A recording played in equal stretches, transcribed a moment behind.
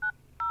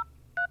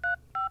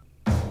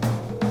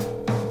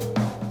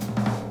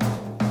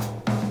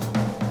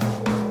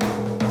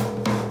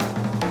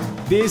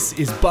This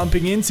is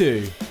Bumping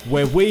Into,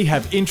 where we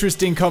have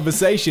interesting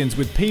conversations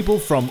with people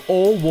from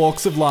all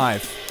walks of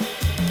life.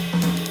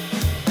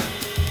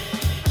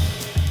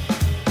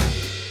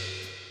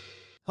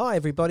 Hi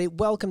everybody,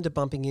 welcome to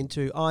Bumping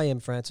Into. I am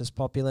Francis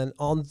Populin.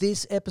 On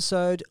this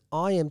episode,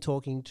 I am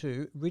talking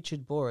to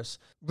Richard Boris.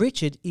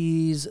 Richard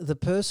is the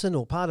person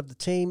or part of the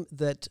team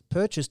that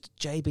purchased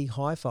JB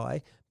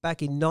Hi-Fi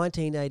back in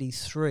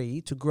 1983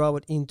 to grow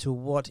it into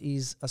what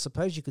is, I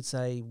suppose you could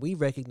say, we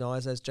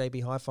recognise as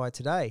JB Hi-Fi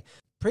today.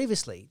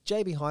 Previously,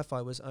 JB Hi-Fi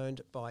was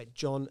owned by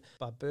John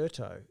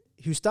Barberto,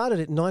 who started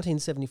it in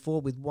 1974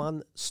 with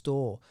one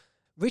store.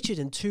 Richard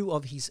and two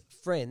of his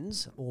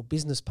friends or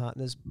business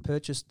partners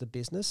purchased the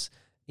business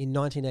in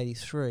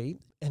 1983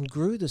 and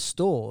grew the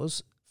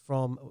stores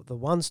from the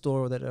one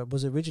store that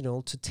was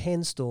original to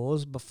 10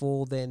 stores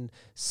before then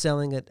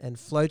selling it and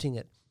floating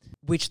it,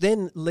 which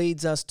then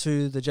leads us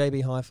to the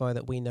JB Hi-Fi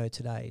that we know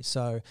today.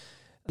 So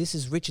this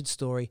is Richard's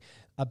story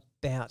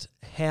about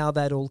how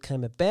that all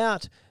came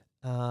about,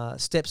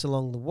 steps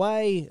along the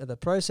way, the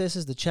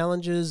processes, the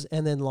challenges,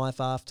 and then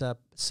life after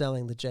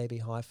selling the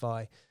JB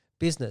Hi-Fi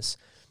business.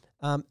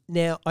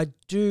 Now, I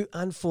do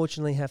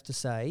unfortunately have to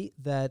say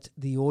that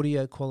the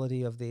audio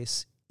quality of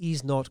this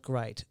is not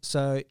great.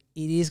 So it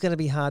is going to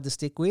be hard to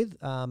stick with.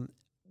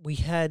 We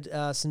had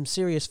some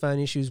serious phone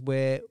issues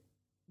where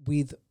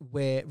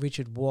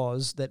Richard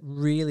was that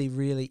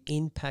really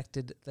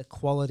impacted the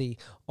quality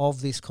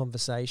of this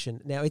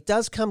conversation. Now, it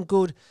does come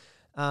good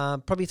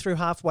probably through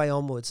halfway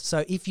onwards.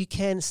 So if you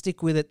can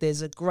stick with it,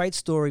 there's a great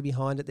story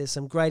behind it. There's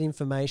some great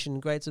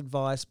information, great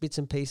advice, bits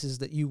and pieces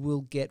that you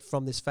will get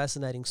from this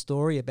fascinating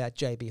story about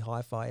JB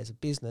Hi-Fi as a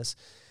business.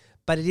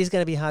 But it is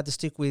going to be hard to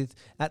stick with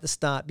at the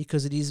start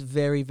because it is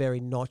very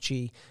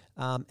notchy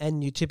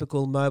and your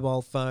typical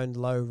mobile phone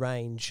low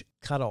range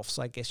cutoffs,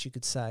 I guess you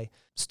could say.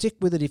 Stick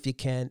with it if you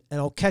can, and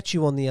I'll catch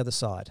you on the other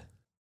side.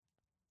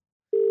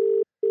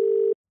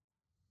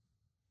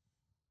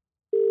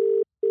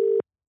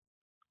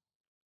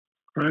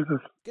 Francis.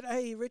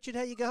 G'day, Richard.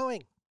 How you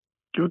going?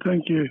 Good,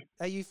 thank you.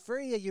 Are you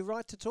free? Are you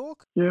right to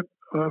talk? Yep.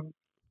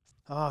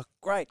 Oh,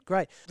 great.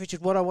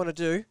 Richard, what I want to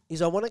do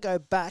is I want to go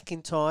back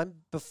in time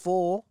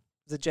before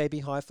the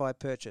JB Hi-Fi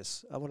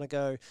purchase. I want to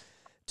go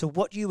to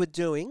what you were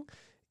doing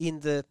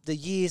in the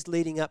years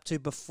leading up to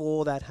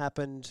before that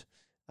happened,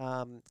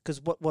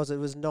 because what was it? It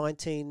was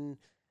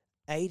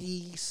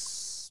 1980...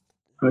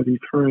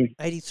 83.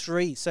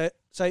 83. So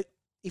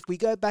if we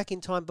go back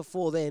in time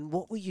before then,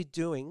 what were you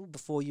doing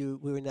before you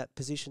were in that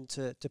position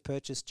to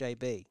purchase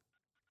JB?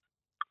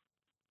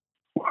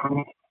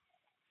 Well,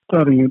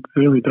 starting at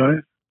the early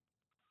days,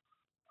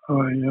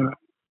 I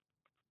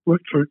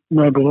worked for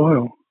Noble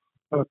Oil.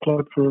 I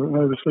applied for an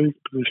overseas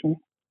position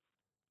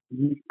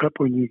in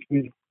Papua New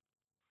Guinea.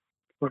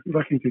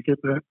 Lucky to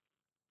get that.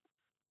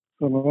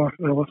 So my wife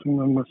Alison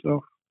and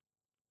myself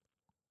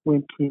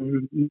went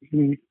to New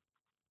Guinea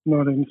in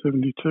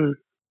 1972.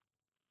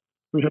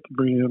 We had to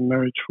bring our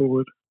marriage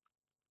forward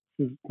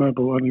because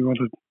Noble only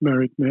wanted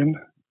married men,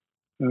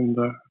 and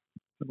that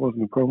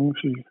wasn't a problem.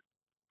 She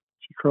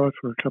cried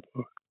for a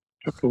couple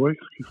of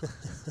weeks because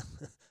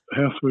the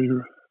house we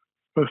were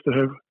supposed to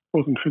have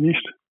wasn't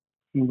finished,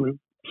 and we were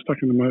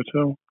stuck in the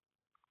motel.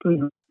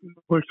 Then I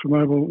worked for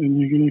Noble in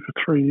New Guinea for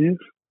 3 years.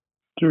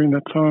 During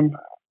that time,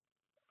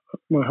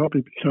 my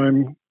hobby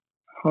became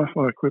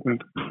hi-fi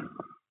equipment.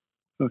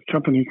 A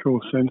company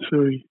called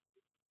Sansui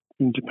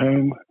in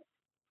Japan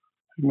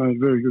made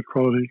very good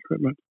quality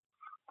equipment,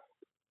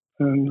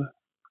 and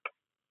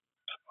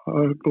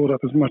I bought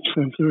up as much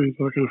Sansui as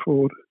I could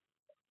afford.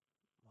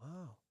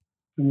 Wow.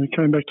 And we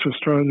came back to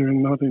Australia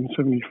in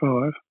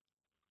 1975,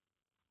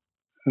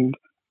 and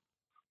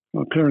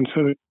my parents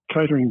had a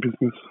catering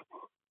business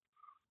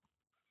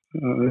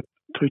at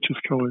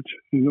Teachers College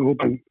in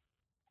Auburn,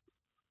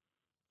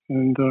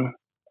 and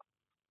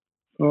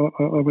so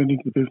I went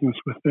into business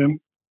with them,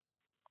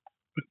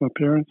 with my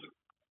parents,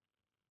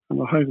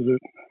 and I hated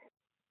it.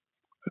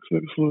 I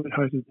absolutely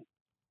hated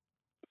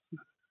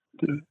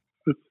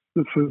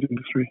the food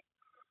industry.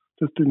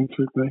 Just didn't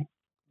suit me.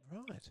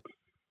 Right.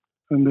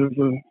 And there was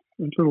a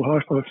little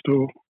hi-fi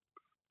store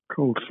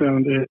called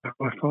Sound Air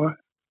Hi-Fi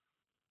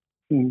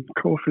in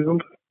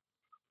Caulfield,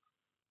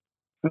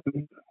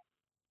 and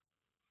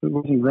it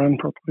wasn't run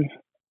properly.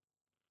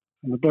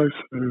 And the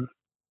blokes who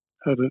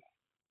had it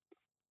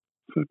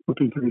put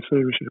into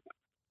receivership.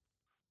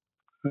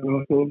 And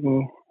I thought,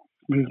 well,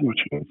 here's my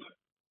chance.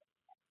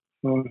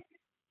 So I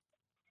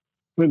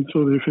went and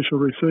saw the official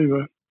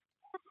receiver,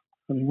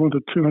 and he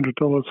wanted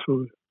 $200 for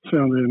the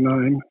Sound Air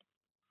name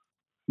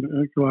and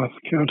a glass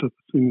counter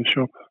that's in the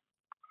shop.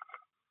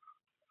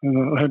 And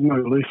I had no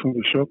lease on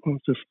the shop. I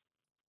was just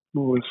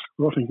more or less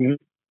rotting there.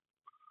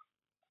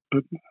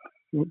 But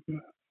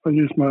I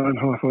used my own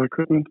hi-fi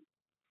equipment,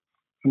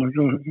 and I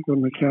got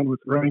an account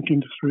with Rank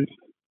Industries,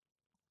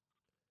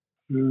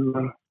 who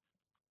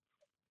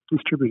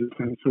distributed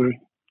Sansui.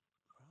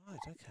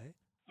 Right, okay.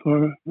 So I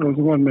was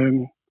a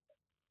one-man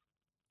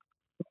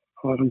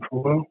item for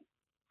a while,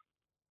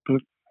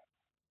 but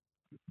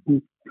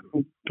didn't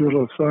do a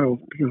lot of sales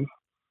because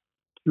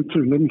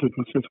too limited. It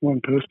was just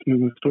one person in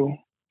the store.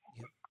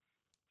 Yep.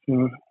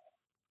 So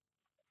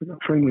I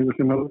got friendly with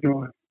another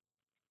guy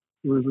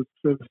who was a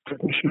service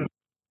technician,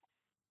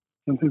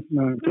 and his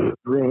name was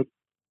Rod.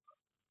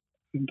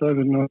 And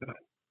David and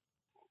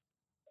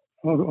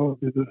I'll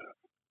be the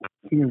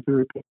singing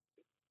very good.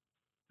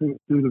 Do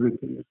the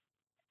reviews.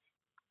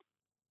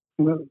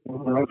 And that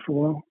was all right for a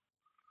while.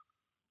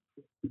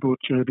 We bought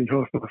JB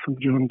Hi-Fi from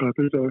John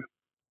Barbuto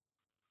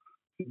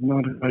in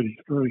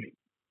 1983.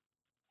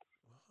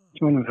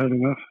 John had had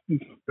enough. He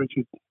said,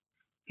 "Richard,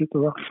 hit the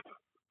rocks."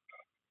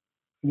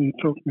 And he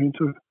talked me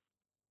into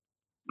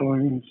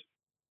buying his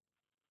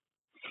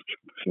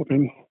shop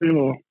in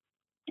Keilor.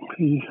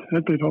 He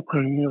had been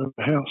operating out of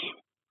the house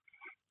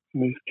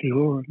in East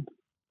Keilor, and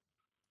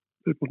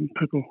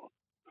people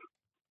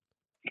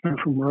came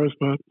from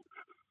Rosebud,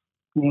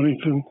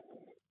 Mornington,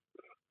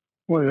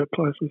 way out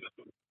places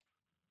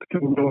to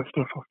come and buy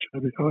stuff off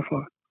JB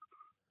Hi-Fi.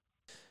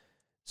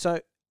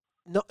 So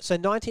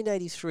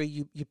 1983,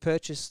 you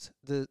purchased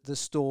the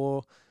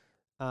store,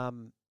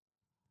 the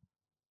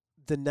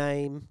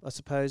name, I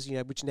suppose,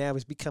 which now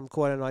has become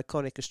quite an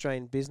iconic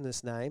Australian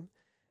business name.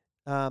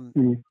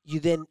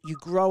 You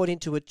grow it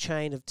into a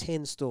chain of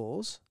 10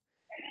 stores.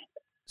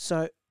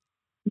 So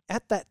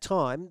at that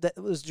time, that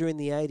was during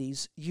the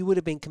 80s, you would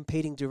have been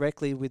competing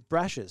directly with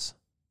Brushes.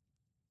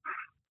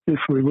 Yes,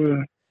 we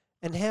were.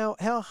 And how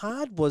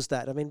hard was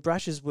that? I mean,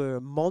 Brushes were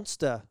a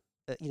monster,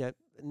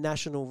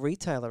 national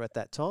retailer at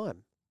that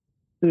time.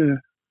 Yeah,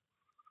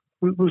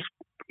 it was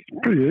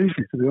pretty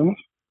easy, to be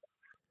honest.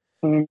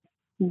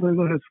 They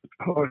had such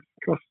a high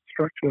cost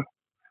structure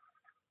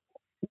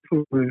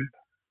for their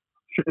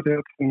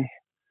shootouts and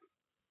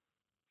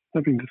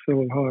having to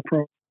sell at a higher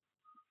price.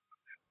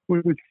 We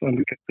just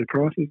undercut their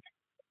prices.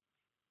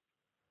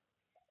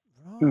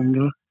 Right.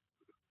 And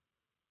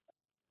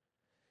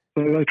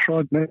so they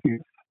tried making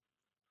it,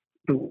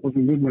 but it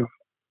wasn't good enough.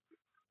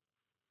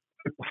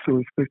 People still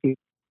expected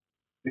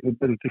a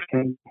better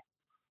discount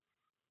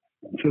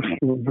just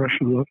for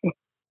Brushes offer.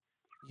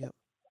 Yep.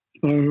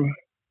 So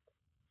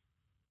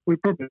we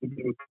probably did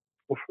it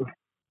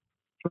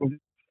for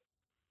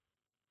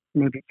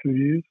maybe 2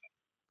 years.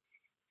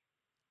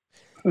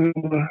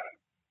 And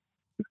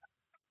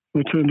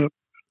we turned up,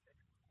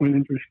 went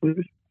into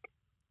sleep.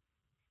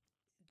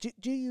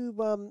 Do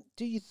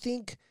you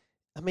think?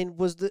 I mean,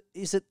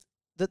 is it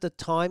that the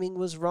timing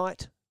was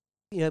right?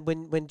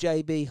 When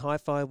JB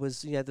Hi-Fi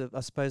was, I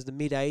suppose the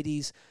mid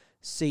 '80s,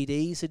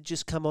 CDs had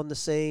just come on the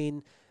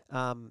scene.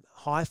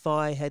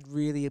 Hi-Fi had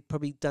really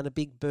probably done a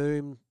big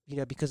boom,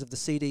 because of the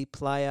CD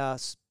player.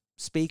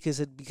 Speakers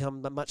had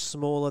become much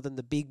smaller than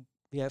the big,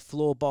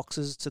 floor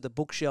boxes to the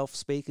bookshelf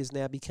speakers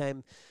now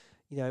became,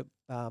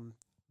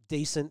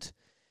 decent.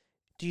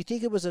 Do you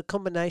think it was a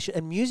combination?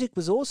 And music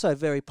was also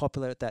very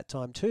popular at that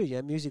time too.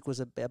 Music was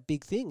a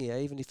big thing.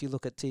 Even if you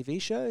look at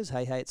TV shows,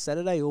 Hey It's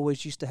Saturday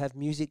always used to have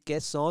music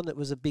guests on. It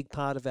was a big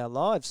part of our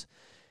lives.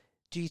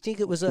 Do you think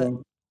it was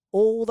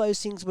all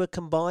those things were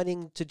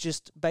combining to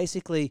just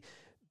basically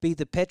be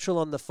the petrol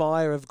on the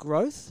fire of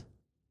growth?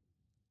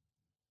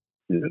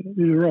 Yeah,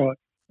 you're right.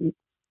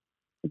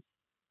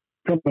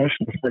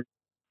 Combination effect.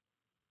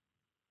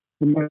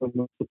 The main one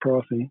was the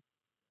pricing.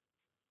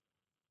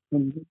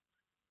 And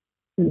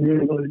they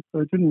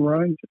didn't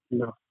range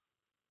enough.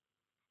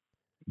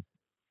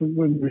 And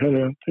when we had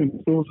our 10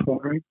 stores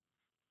firing,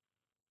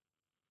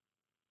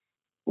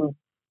 well,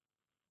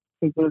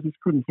 they just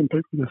couldn't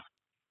compete with us.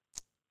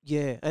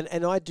 Yeah,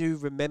 and I do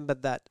remember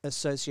that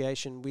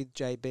association with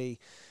JB,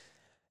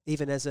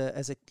 even as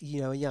a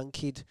young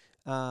kid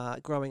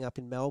growing up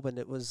in Melbourne.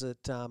 It was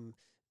that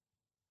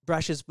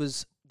Brushes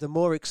was the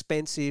more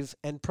expensive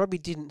and probably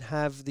didn't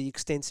have the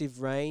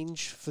extensive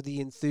range for the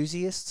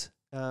enthusiasts,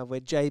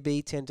 where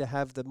JB tend to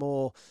have the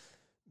more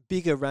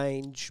bigger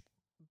range,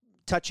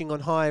 touching on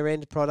higher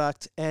end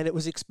product, and it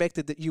was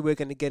expected that you were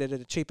going to get it at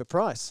a cheaper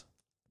price.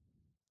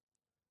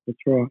 That's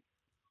right.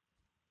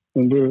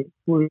 And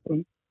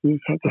we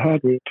had the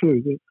hardware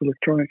too, the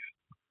electronics,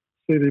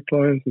 CD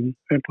players and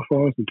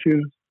amplifiers and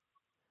tuners.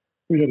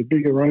 We had a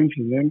bigger range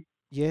than them.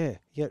 Yeah,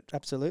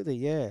 absolutely,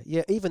 yeah.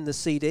 Even the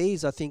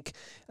CDs, I think,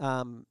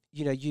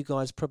 you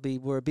guys probably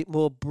were a bit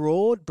more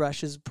broad.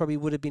 Brushes probably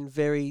would have been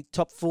very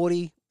top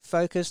 40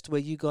 focused,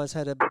 where you guys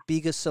had a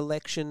bigger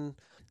selection.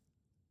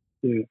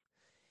 Yeah,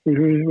 we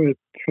had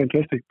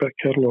fantastic back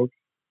catalogue.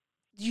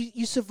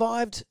 You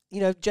survived,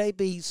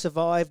 JB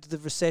survived the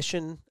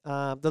recession,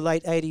 the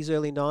late 80s,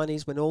 early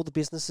 90s, when all the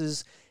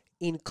businesses,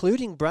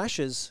 including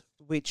Brushes,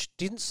 which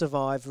didn't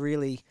survive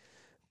really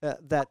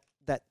that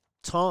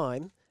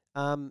time,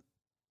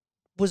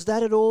 was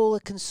that at all a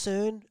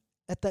concern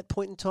at that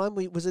point in time?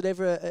 Was it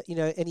ever,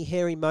 any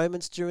hairy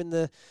moments during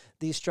the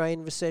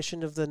Australian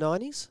recession of the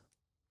 90s?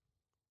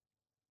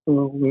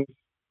 Well,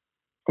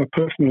 I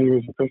personally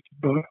was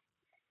affected by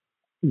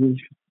it.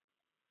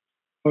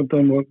 I've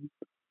done what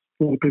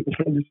a lot of people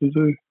told us to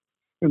do.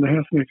 When the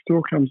house next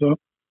door comes up,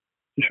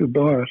 you should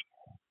buy it.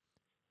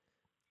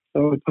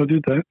 So I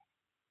did that.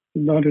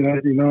 In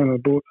 1989, I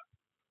bought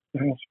a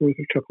house worth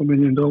 $2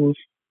 million.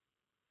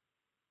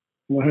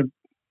 And I had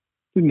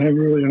didn't have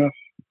really enough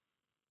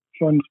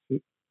funds to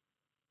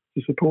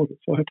support it,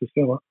 so I had to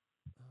sell it.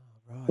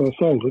 Oh, right. So I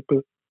sold it,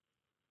 but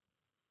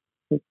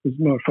it was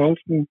my fault,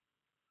 and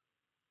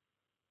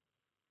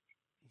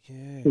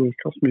Yeah. it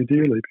cost me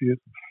dearly because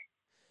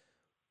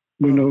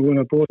when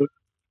I bought it,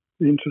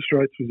 the interest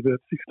rates was about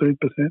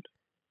 16%.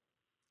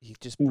 You're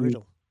just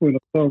brutal. When I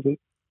sold it,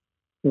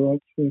 the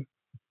rates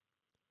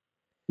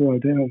were way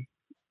down.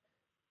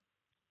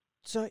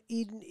 So,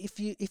 if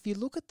you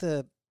look at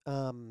the,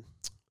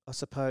 I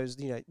suppose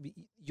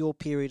your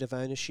period of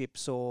ownership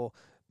saw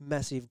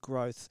massive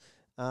growth.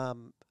 I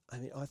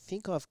mean, I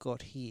think I've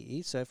got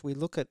here. So, if we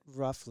look at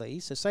roughly,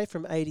 so say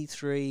from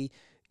 83,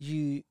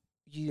 you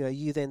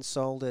then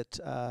sold it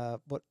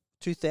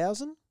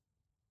 2000?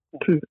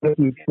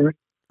 2003.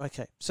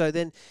 Okay, so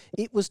then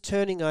it was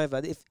turning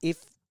over.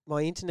 If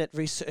my internet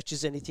research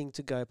is anything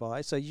to go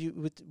by, so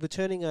you were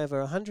turning over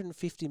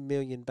 150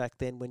 million back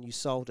then when you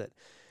sold it.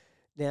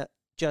 Now,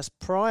 just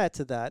prior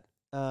to that,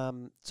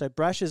 so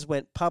Brash's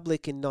went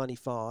public in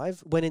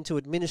 95, went into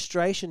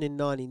administration in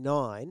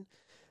 99.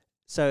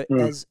 So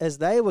as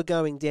they were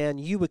going down,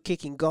 you were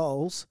kicking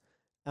goals,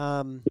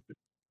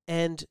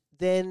 and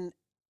then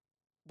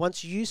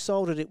once you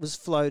sold it, it was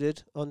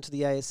floated onto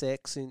the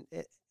ASX,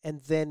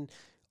 and then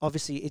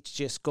obviously it's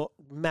just got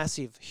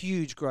massive,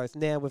 huge growth.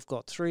 Now we've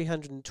got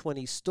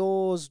 320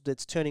 stores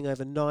that's turning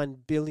over 9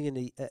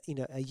 billion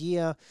a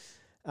year.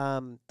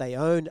 They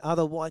own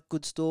other white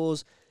goods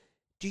stores.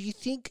 Do you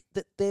think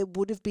that there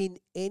would have been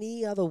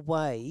any other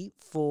way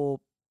for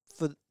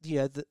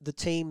the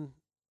team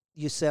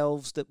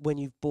yourselves, that when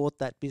you've bought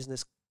that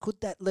business, could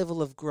that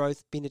level of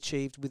growth been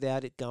achieved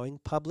without it going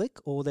public,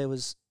 or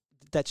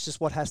that's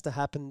just what has to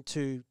happen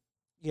to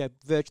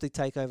virtually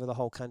take over the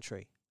whole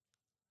country?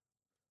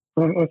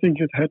 I think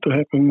it had to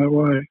happen that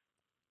way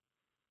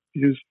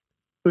because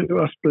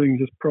us being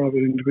just private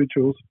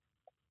individuals,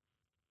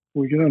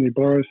 we can only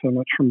borrow so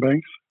much from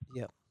banks.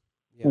 Yeah.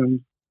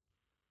 And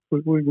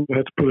we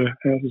had to put our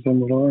houses on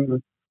the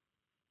line.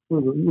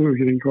 And we were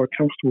getting quite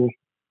comfortable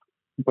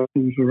when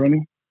things were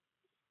running.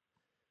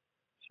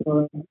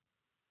 So,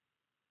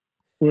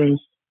 whereas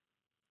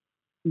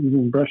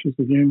using Brash's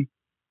again,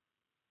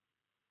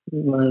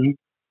 they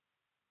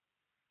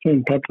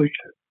turned public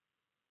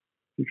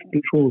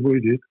before we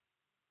did.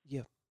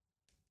 Yeah.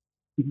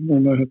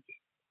 And they had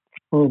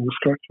horrible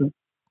structure.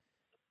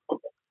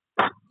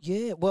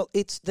 Yeah, well,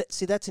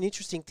 that's an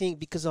interesting thing,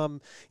 because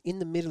I'm in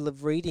the middle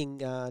of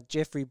reading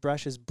Jeffrey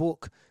Brash's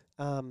book,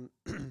 and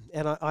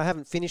I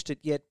haven't finished it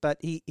yet, but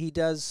he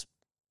does,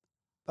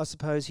 I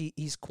suppose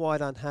he's quite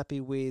unhappy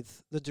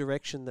with the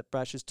direction that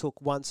Brash's took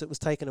once it was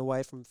taken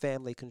away from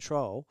family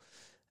control.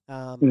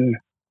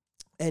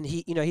 And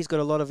he's got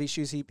a lot of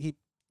issues. He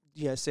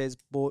says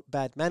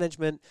bad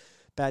management,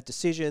 bad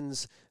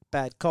decisions,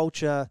 bad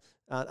culture,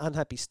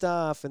 unhappy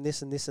staff, and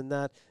this and this and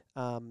that.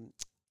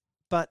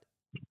 But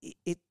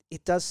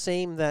it does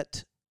seem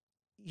that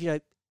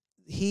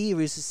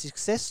here is a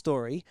success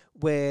story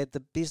where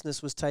the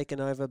business was taken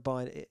over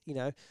by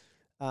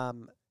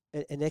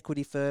an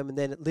equity firm, and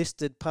then it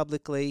listed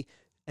publicly,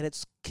 and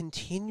it's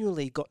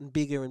continually gotten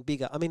bigger and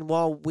bigger. I mean,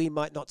 while we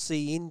might not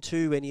see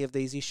into any of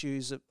these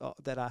issues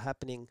that are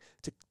happening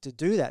to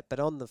do that,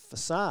 but on the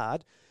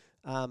facade,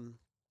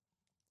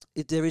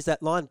 there is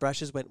that line.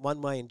 Brash's went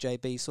one way and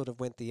JB sort of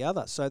went the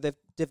other. So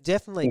they've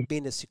definitely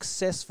been a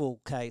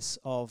successful case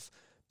of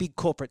big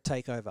corporate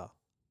takeover.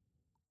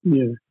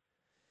 Yeah.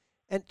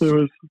 And there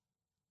was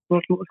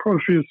quite a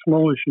few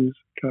small issues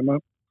came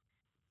up.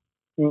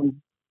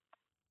 On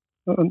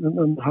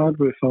the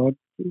hardware side,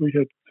 we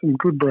had some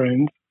good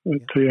brands,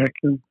 TIAC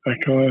and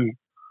Akai and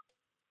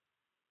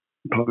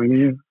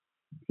Pioneer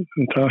and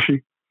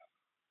Hitachi.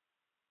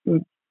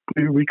 But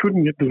we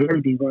couldn't get the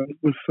very big one. It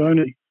was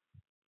Sony.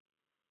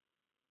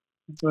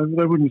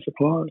 They wouldn't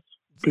supply us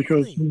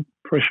because of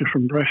pressure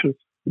from Brash's.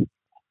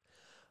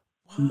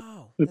 Wow.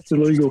 It's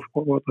illegal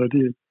for what they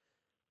did.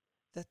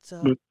 But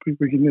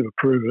we can never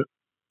prove it.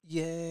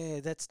 Yeah,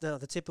 that's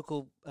the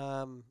typical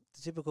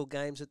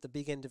games at the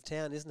big end of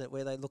town, isn't it?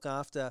 Where they look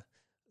after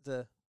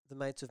the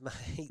mates of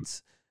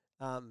mates.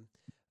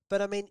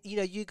 But I mean,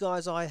 you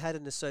guys, I had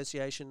an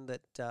association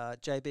that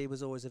JB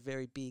was always a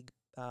very big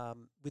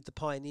with the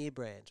Pioneer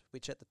brand,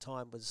 which at the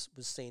time was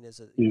seen as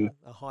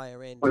a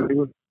higher end.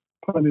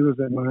 Pioneer was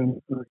their main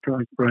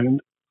current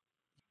brand.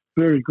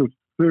 Very good,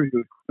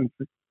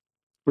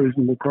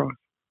 reasonable price.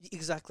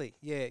 Exactly,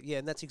 yeah,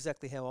 and that's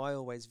exactly how I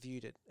always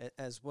viewed it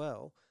as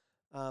well.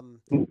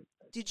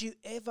 Did you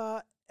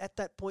ever, at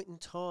that point in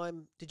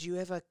time,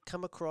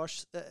 come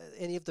across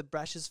any of the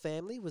Brash's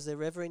family? Was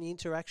there ever any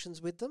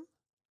interactions with them?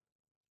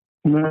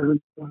 No, I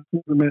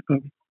never met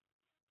them.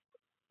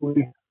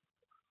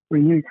 We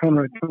knew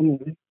Conrad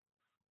Connolly,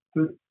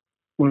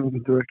 one of the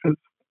directors.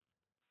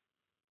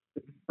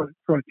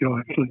 Great guy,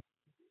 actually.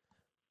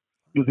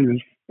 Because he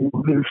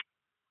was,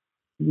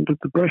 but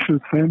the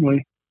Brash's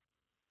family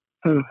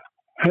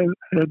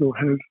had or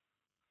have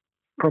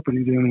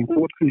property down in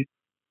Portsea,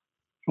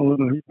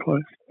 holiday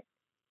place.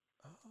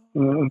 I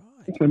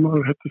think they might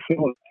have had to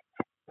sell it.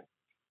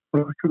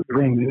 But I could be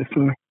wrong there,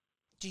 so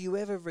Do you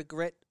ever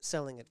regret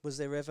selling it? Was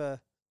there ever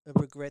a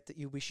regret that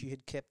you wish you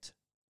had kept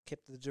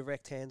the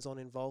direct hands-on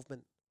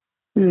involvement?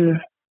 Yeah,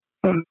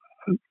 I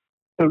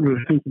don't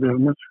really think about it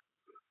much.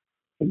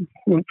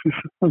 Once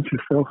you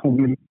sell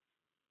something,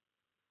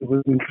 it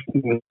was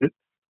interesting.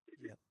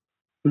 Yeah.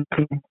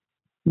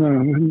 No,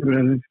 I think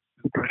about it.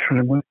 It's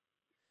family.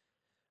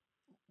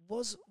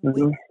 Was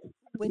Uh,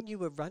 when you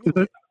were running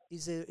it,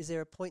 is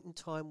there a point in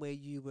time where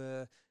you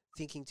were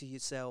thinking to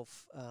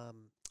yourself,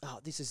 "Oh,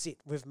 this is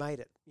it. We've made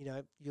it." You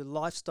know, your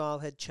lifestyle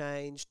had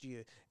changed.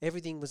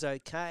 Everything was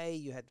okay.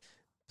 You had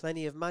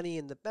plenty of money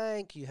in the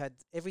bank. You had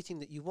everything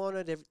that you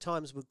wanted.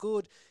 Times were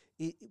good.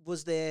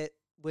 Was there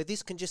where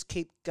this can just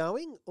keep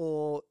going,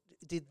 or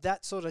did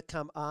that sort of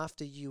come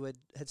after you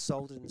had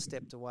sold it and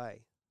stepped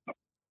away?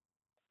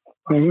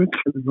 I went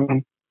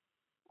to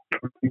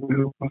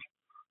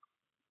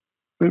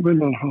we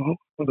went on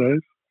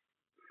holidays.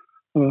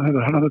 And I had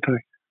a heart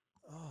attack.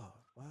 Oh,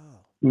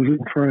 wow. It was in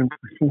France,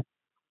 actually.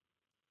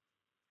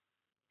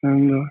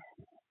 And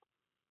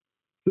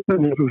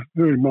it was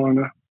very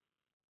minor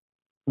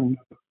and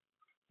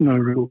no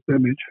real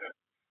damage.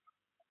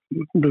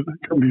 But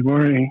it can be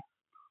worrying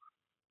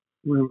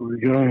where were we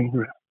going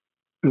with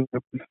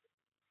this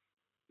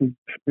big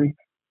thing.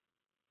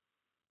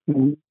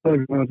 And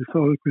David and I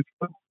decided we'd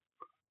stop.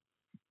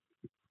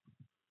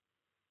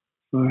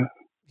 So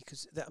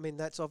Because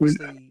that's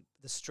obviously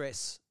the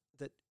stress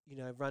that,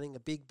 running a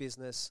big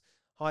business,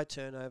 high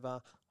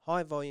turnover,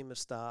 high volume of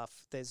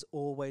staff. There's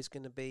always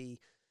going to be,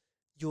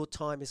 your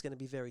time is going to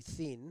be very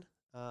thin,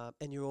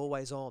 and you're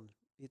always on.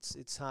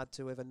 It's hard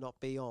to ever not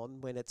be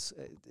on when it's,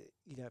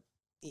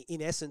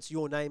 in essence,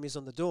 your name is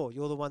on the door.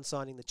 You're the one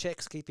signing the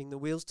checks, keeping the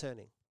wheels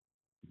turning.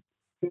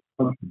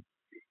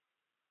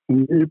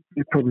 and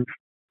you probably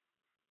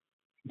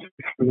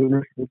for the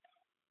record,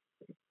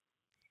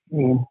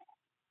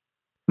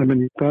 how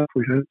many staff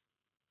we had.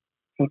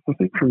 I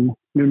think from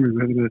memory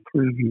we had about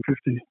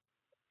 350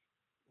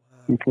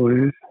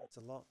 employees. That's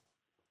a lot.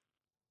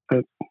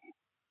 But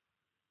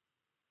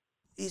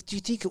do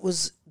you think it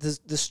was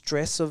the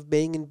stress of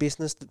being in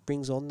business that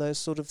brings on those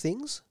sort of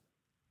things?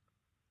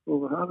 well,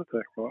 the heart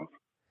attack was.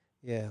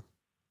 Yeah.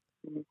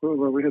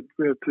 Well, we had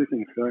two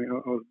things going.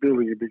 I was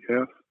building a big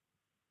house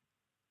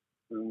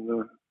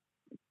and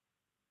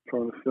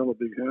trying to sell a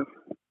big house.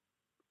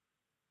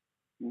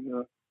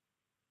 And,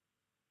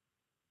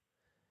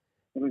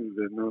 I think it was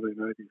in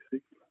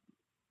 1986.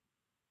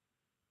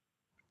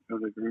 I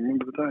don't even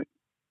remember the date.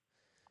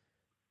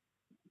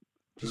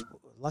 Just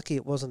lucky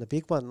it wasn't a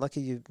big one. Lucky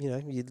you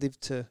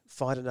lived to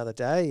fight another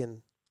day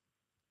and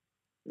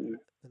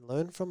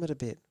learn from it a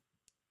bit.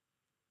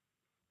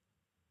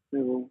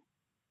 Yeah, well,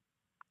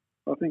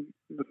 I think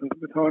at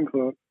the time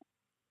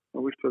I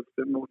wished I'd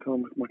spent more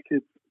time with my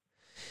kids.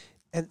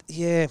 And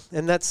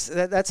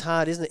that's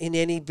hard, isn't it? In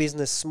any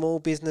business, small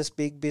business,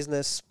 big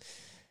business,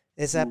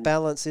 there's that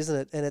balance, isn't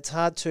it? And it's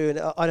hard to. And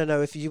I don't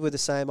know if you were the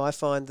same. I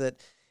find that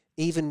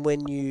even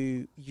when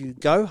you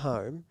go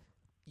home,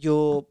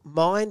 your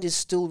mind is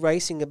still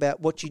racing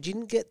about what you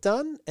didn't get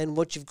done and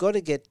what you've got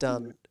to get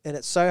done, and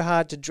it's so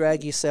hard to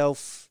drag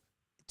yourself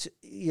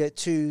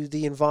to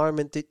the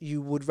environment that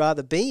you would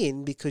rather be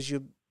in because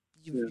your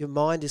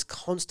mind is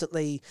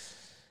constantly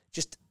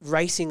just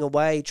racing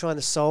away, trying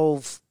to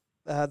solve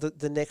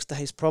the next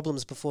day's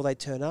problems before they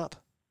turn up.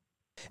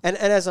 And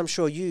as I'm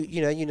sure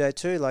you know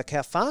too, like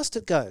how fast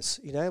it goes.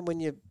 When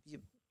you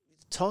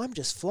time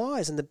just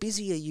flies, and the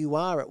busier you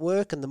are at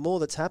work, and the more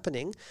that's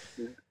happening.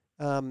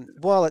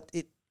 While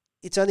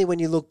it's only when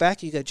you look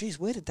back you go, geez,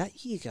 where did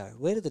that year go?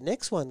 Where did the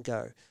next one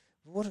go?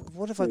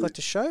 What have I got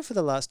to show for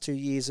the last 2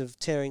 years of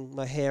tearing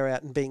my hair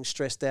out and being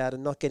stressed out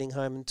and not getting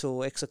home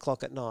until X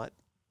o'clock at night?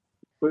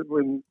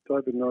 When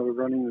David and I were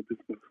running the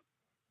business,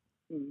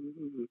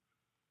 the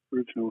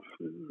original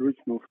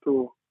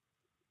store,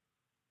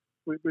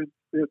 we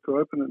had to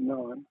open at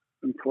 9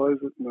 and close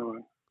at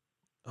 9.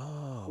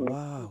 Oh,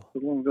 wow.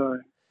 It's a long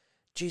day.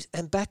 Geez,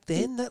 and back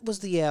then, that was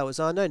the hours.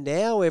 I know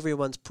now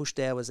everyone's pushed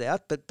hours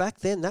out, but back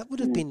then that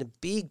would have been a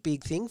big,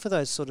 big thing for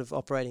those sort of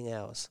operating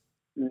hours.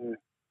 Yeah.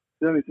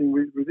 The only thing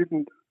we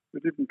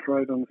didn't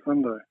trade on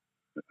Sunday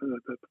at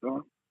that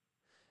time.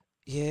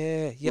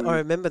 Yeah. I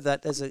remember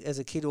that as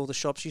a kid. All the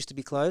shops used to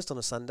be closed on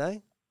a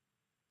Sunday.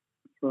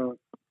 Right.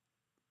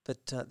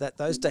 But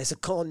those days are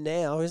gone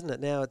now, isn't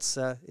it? Now it's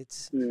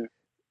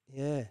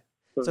yeah.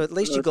 So at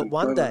least you got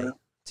one day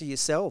to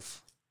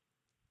yourself.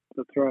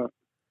 That's right.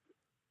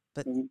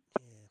 But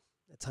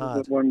it's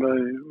hard. That one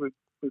day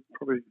we'd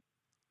probably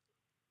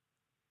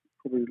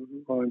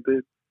lie in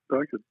bed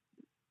naked.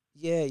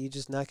 Yeah, you're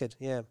just knackered.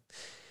 Yeah,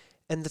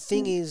 and the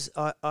thing is,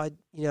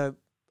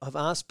 I've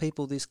asked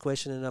people this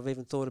question, and I've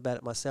even thought about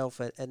it myself.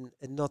 And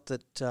not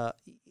that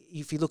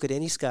if you look at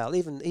any scale,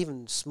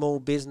 even small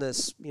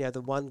business,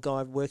 the one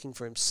guy working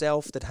for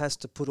himself that has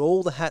to put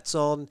all the hats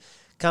on,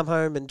 come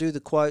home and do the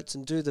quotes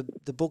and do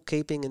the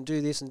bookkeeping and do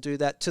this and do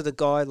that, to the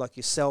guy like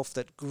yourself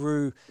that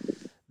grew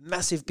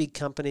massive big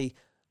company,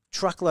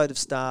 truckload of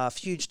staff,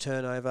 huge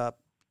turnover,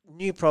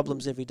 new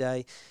problems every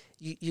day.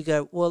 You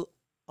go, well,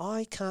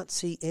 I can't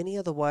see any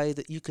other way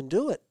that you can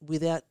do it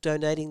without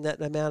donating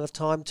that amount of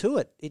time to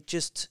it. It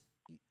just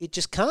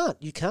can't.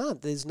 You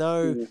can't. There's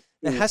no. Yeah,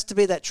 There yeah, has to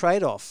be that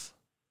trade-off.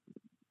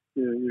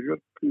 yeah.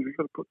 You've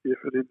got to put the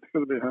effort in. It's got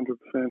to be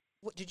 100%.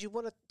 What did you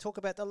want to talk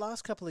about the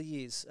last couple of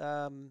years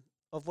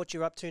of what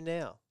you're up to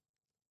now?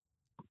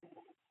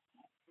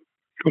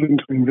 Got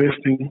into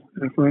investing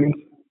our funds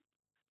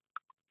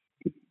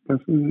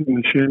in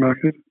the share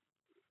market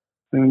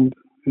and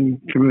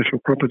in commercial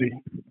property.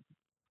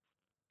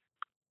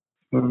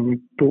 So we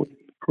bought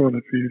quite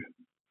a few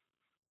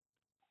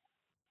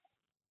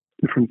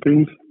different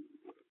things.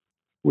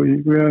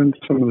 We owned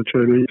some of the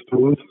JB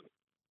stores,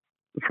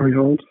 the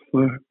freeholds,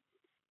 so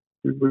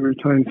we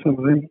retained some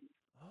of them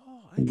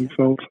Oh, and we okay.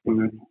 sold some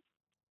of them.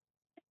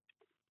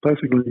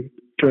 Basically,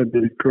 JB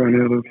had grown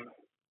out of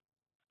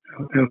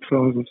our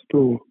size of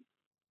store.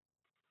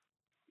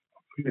 I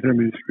forget how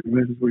many square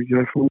metres we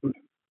go for,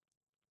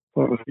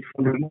 500 or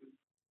 600.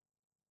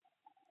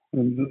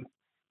 And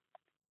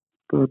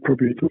they're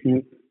probably looking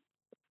at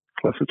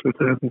closer to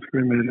 1,000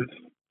 square metres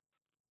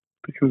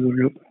because we've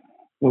got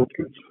lots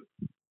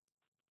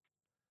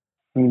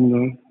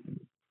and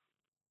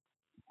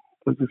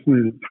they just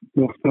needed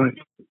more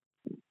space.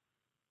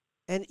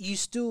 And you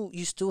still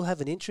have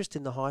an interest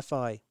in the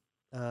hi-fi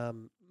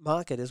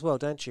market as well,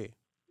 don't you?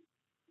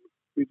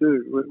 We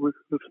do. We're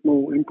a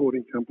small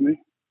importing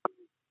company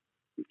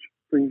which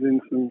brings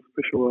in some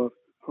specialised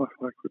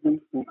hi-fi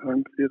equipment and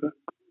home theatre,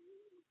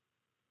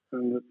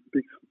 and it's a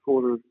big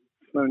supporter of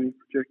Sony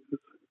projectors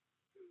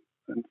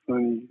and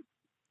Sony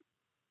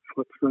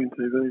flat screen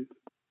TVs.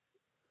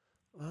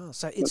 Wow,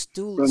 so it's That's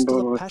still run by a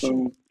my passion.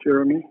 son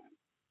Jeremy.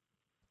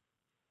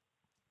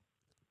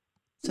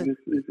 So,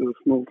 He's got a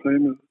small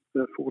team of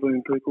about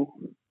 14 people.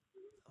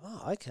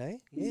 oh,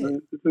 okay, yeah,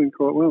 They're doing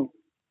quite well.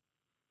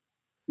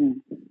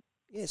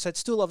 yeah. So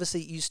it's still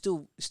obviously you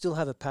still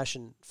have a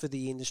passion for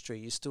the industry.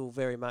 You still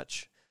very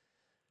much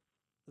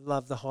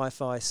love the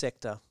hi-fi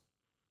sector.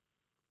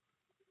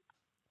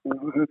 As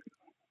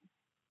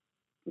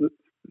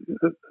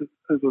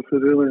I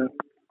said earlier,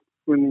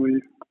 when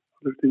we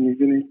lived in New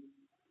Guinea,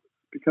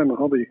 it became a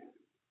hobby,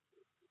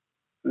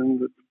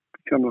 and it's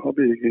become a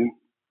hobby again.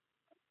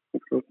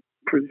 I've got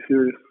pretty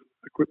serious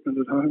equipment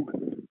at home,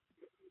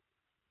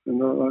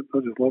 and I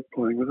just love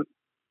playing with it.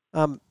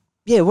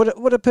 Yeah,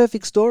 what a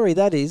perfect story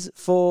that is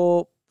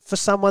for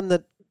someone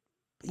that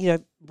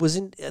was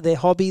in their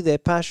hobby, their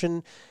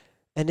passion,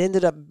 and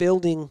ended up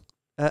building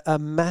a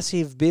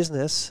massive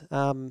business.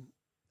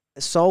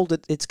 Sold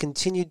it. It's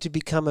continued to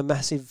become a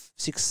massive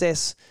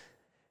success.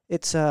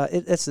 It's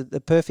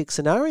the perfect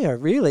scenario,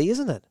 really,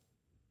 isn't it?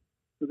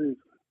 It is.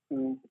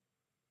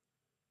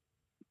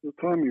 The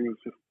timing was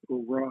just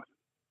all right.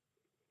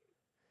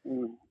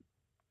 When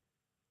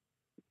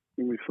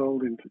we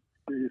sold into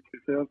the year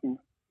 2000,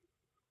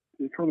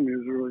 the economy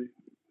was really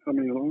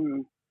coming along,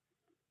 and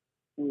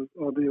it was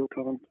ideal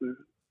time to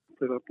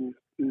set up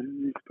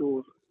new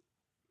stores.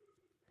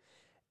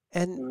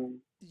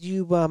 And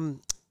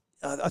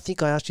I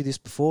think I asked you this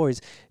before,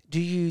 is do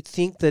you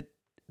think that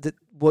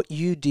what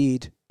you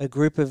did, a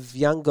group of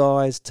young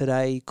guys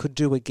today could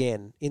do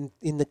again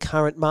in the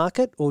current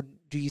market, or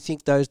do you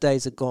think those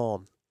days are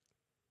gone?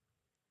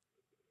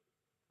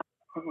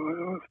 I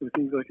honestly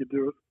think they could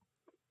do it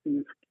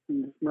in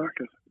this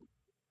market.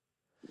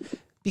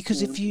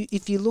 Because if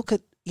you look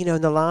at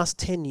in the last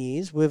 10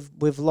 years,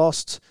 we've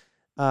lost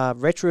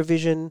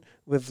Retrovision,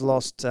 we've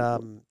lost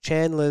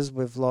Chandler's,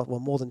 we've lost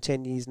more than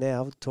 10 years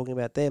now talking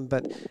about them,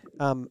 but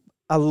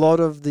a lot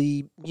of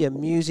the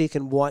music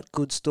and white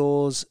goods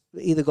stores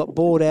either got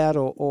bought out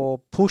or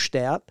pushed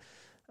out,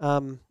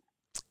 and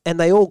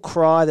they all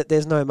cry that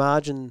there's no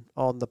margin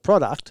on the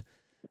product.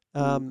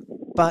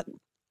 But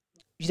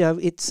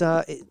it's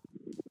I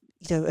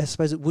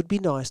suppose it would be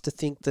nice to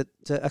think that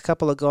a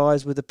couple of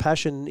guys with a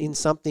passion in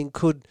something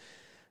could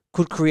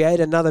create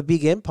another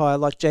big empire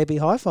like JB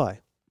Hi-Fi.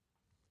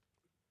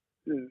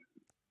 Yeah.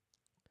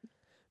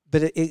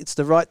 But it's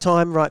the right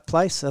time, right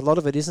place. A lot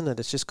of it, isn't it?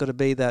 It's just got to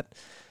be that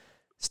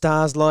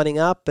stars lining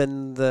up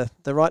and the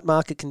right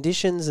market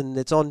conditions, and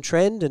it's on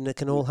trend, and it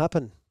can all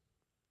happen.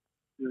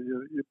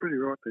 You're pretty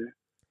right there.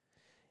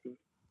 The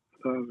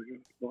stars are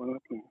going to line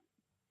up, and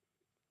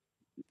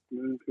the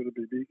moon's got to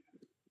be big.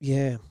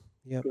 Yeah,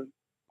 yeah. But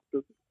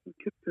it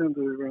gets down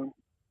to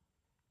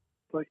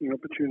taking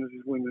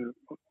opportunities when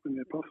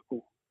they're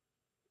possible.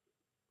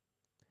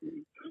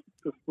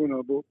 Just when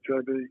I bought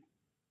JB,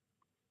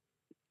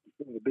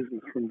 the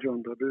business from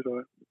John Barbuto,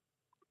 it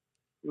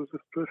was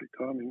just perfect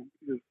timing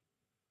because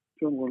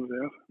John wanted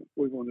out,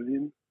 we wanted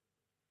in,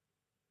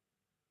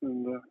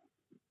 and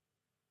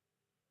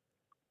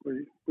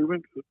we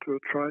went to a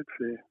trade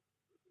fair.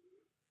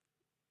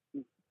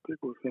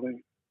 People were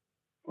selling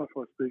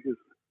hi-fi speakers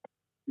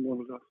and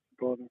wanted us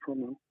to buy them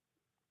from them.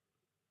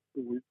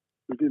 But we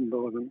didn't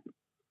buy them,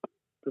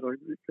 but I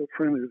got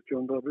friendly with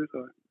John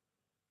Barbuto.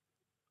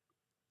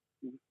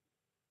 It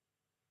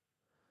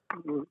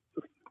was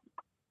just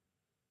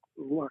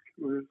luck.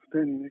 We were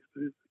standing next to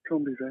his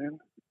combi van.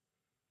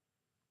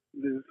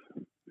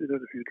 We'd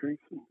had a few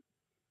drinks, and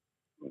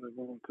what they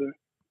wanted to.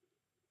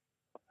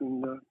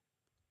 And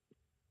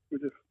we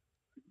just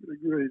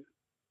agreed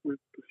we'd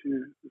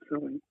pursue the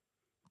selling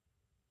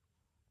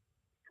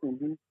from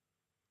him.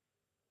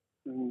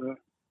 And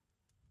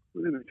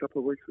within a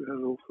couple of weeks, we had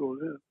it all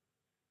sorted out.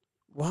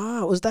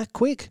 Wow, it was that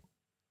quick?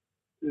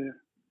 Yeah.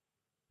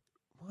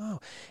 Wow.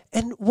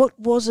 And what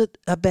was it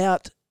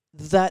about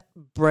that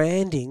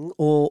branding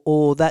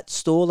or that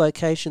store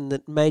location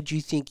that made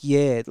you think,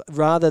 yeah,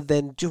 rather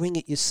than doing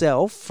it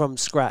yourself from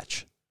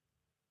scratch?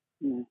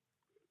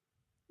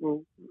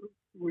 Well,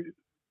 we're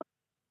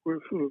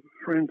sort of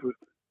friends with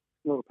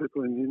a lot of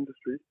people in the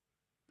industry,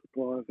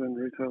 suppliers and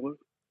retailers.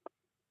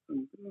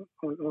 And I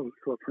was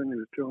quite friendly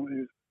with John. He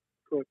was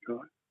a great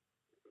guy.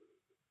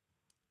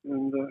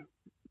 And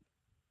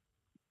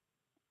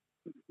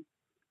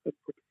that's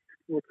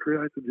what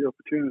created the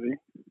opportunity.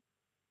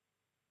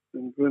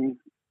 And when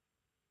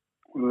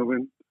I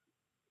went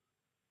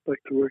back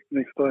to work the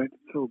next day to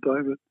tell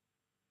David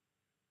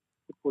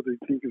what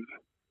he'd think of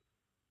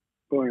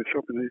buying a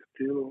shop in East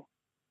Keilor,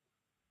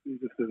 he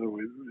just said, oh,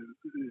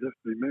 he'd have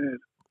to be mad.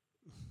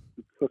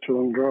 It's such a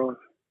long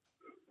drive.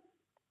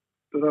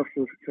 But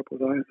after a couple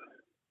of days,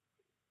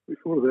 we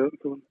thought about it and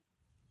thought,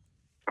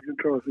 we can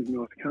try these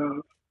nice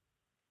cars,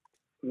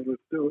 so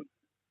let's do it.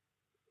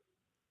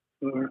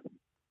 So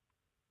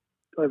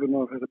David and I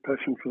have had a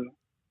passion for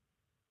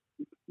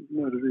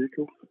motor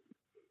vehicles.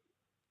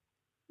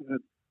 We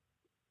had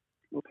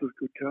lots of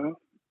good cars.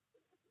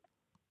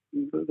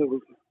 And that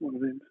was one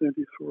of the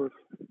incentives for us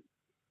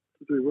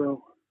to do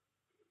well.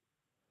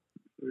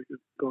 So we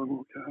could buy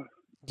more cars.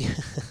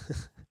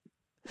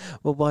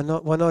 Well, why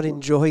not? Why not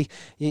enjoy?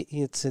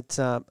 It's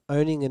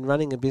owning and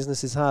running a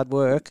business is hard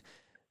work,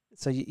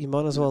 so you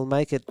might as well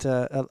make it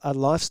a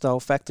lifestyle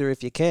factor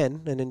if you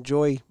can, and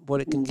enjoy what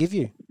it can give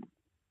you.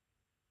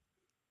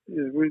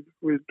 Yeah,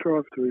 we'd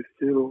drive to East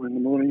Keilor in the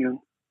morning, and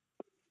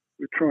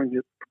we'd try and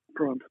get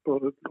prime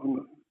spotted on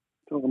the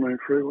Tullamarine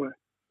Freeway.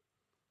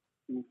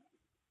 And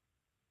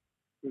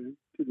we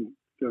didn't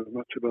go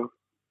much above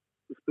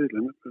the speed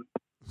limit, but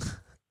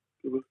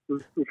it was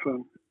good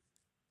fun.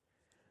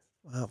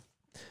 Wow.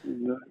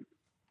 And,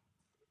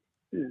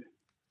 yeah.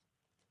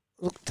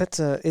 Look,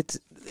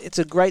 it's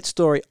a great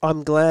story.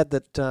 I'm glad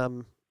that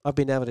I've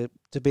been able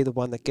to be the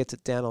one that gets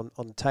it down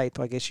on tape,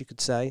 I guess you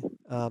could say.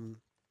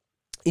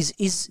 Is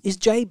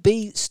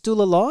JB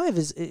still alive?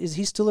 Is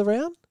he still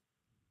around?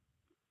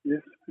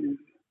 Yes,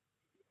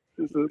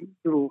 there's a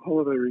little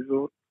holiday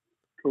resort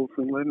called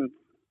St Leonard's,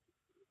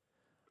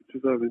 which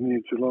is over near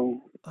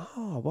Geelong.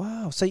 Oh,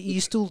 wow. So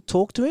you still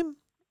talk to him?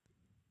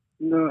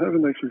 No, I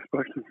haven't actually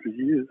spoken to him for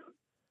years.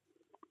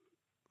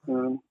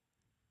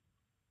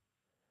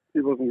 He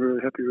wasn't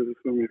very happy with us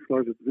when we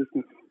floated the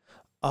business.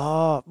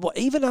 Oh, well,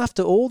 even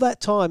after all that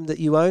time that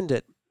you owned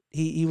it,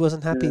 he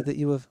wasn't happy that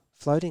you were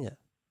floating it?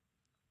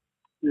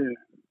 Yeah.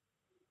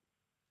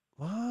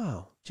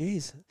 Wow,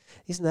 geez.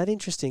 Isn't that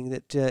interesting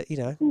that,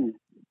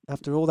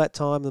 after all that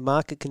time, the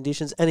market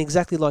conditions, and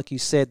exactly like you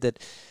said, that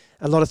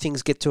a lot of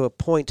things get to a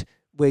point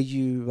where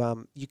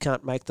you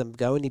can't make them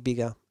go any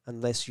bigger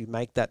unless you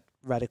make that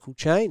radical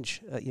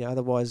change.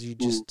 Otherwise you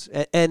just...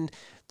 And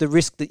the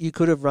risk that you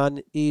could have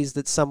run is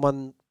that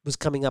someone was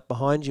coming up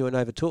behind you and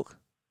overtook.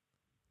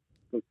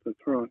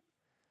 That's right.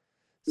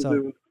 So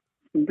there were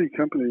some big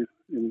companies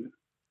in...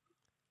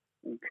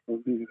 I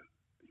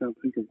can't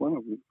think of one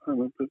of them at the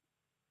moment, but it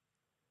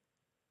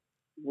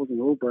wasn't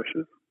all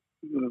brushes.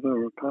 They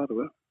were a part of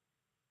it.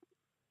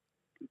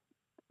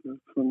 There's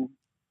some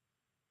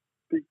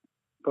big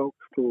bulk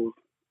stores,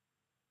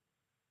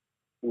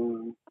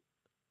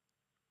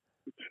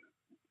 which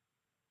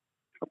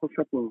a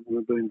couple of them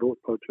have been bought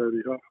by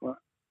Jody Huffler.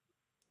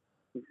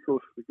 Of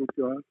course, the good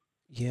guys.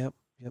 Yep.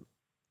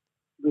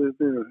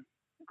 They're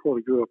quite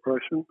a good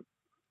operation.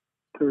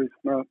 Terry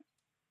Smart,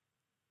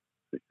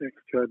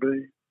 ex-JB,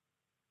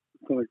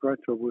 has done a great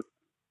job with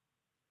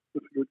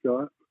the good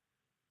guys.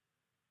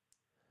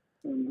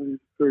 And he's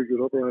a very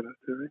good operator,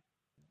 Terry.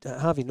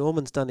 Harvey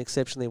Norman's done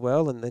exceptionally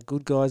well, and the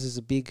Good Guys is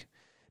a big...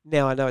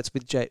 Now I know it's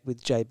with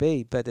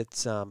JB, but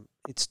it's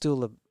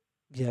still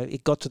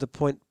it got to the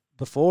point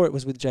before it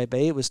was with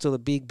JB. It was still a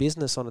big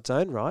business on its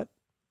own, right?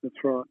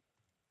 That's right.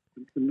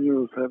 The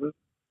Mules have it,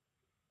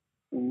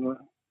 and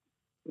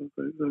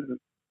they're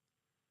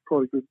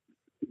quite a good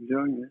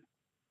going there.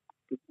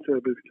 But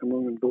JB's come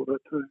along and bought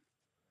that too.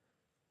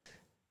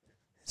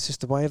 It's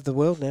just the way of the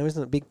world now,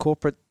 isn't it? Big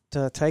corporate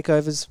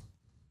takeovers.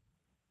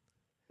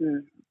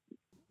 Yeah.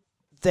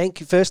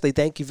 Thank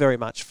you very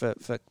much for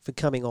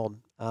coming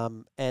on.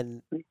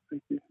 And Thank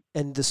you.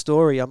 And the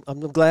story. I'm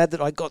glad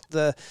that I got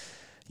the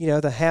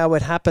how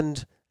it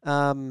happened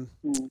on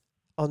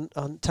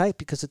tape,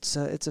 because it's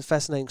a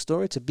fascinating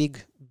story. It's a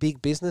big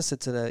business.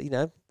 It's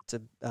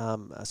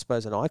I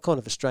suppose an icon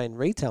of Australian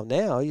retail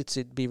now.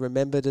 It'd be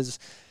remembered as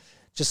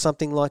just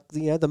something like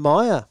the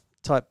Myer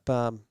type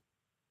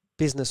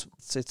business.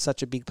 It's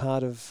such a big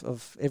part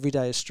of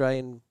everyday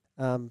Australian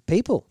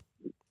people.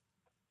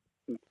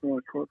 That's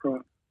right, quite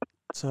right.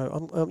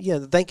 So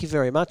thank you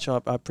very much.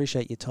 I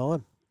appreciate your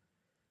time.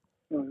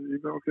 You're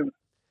welcome.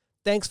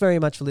 Thanks very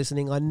much for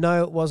listening. I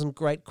know it wasn't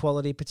great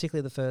quality,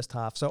 particularly the first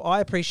half, so I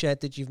appreciate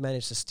that you've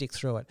managed to stick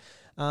through it.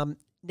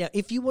 Now,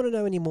 if you want to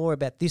know any more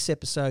about this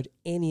episode,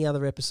 any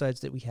other episodes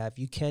that we have,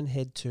 you can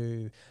head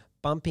to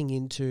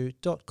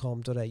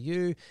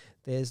bumpinginto.com.au.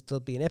 There'll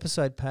be an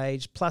episode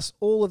page, plus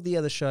all of the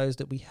other shows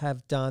that we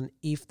have done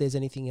if there's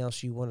anything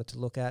else you wanted to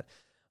look at.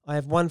 I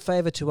have one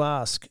favour to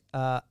ask.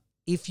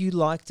 If you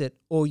liked it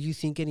or you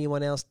think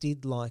anyone else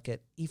did like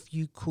it, if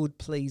you could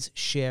please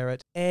share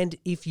it, and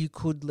if you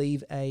could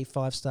leave a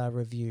 5-star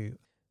review.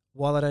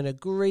 While I don't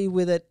agree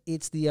with it,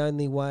 it's the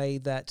only way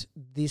that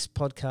this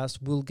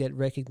podcast will get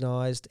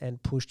recognised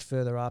and pushed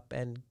further up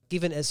and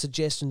given as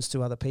suggestions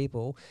to other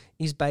people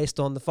is based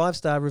on the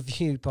 5-star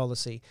review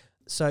policy.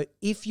 So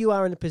if you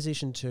are in a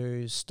position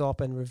to stop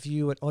and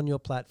review it on your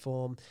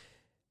platform,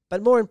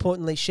 but more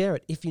importantly, share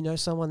it if you know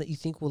someone that you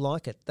think will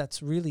like it.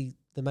 That's really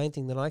the main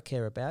thing that I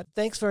care about.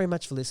 Thanks very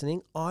much for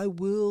listening. I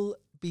will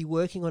be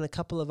working on a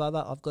couple of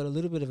I've got a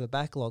little bit of a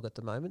backlog at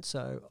the moment,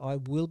 so I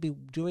will be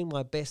doing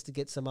my best to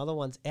get some other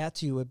ones out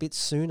to you a bit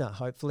sooner,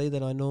 hopefully,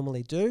 than I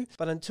normally do.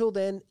 But until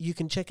then, you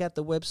can check out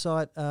the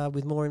website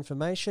with more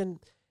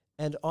information,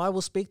 and I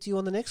will speak to you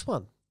on the next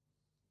one.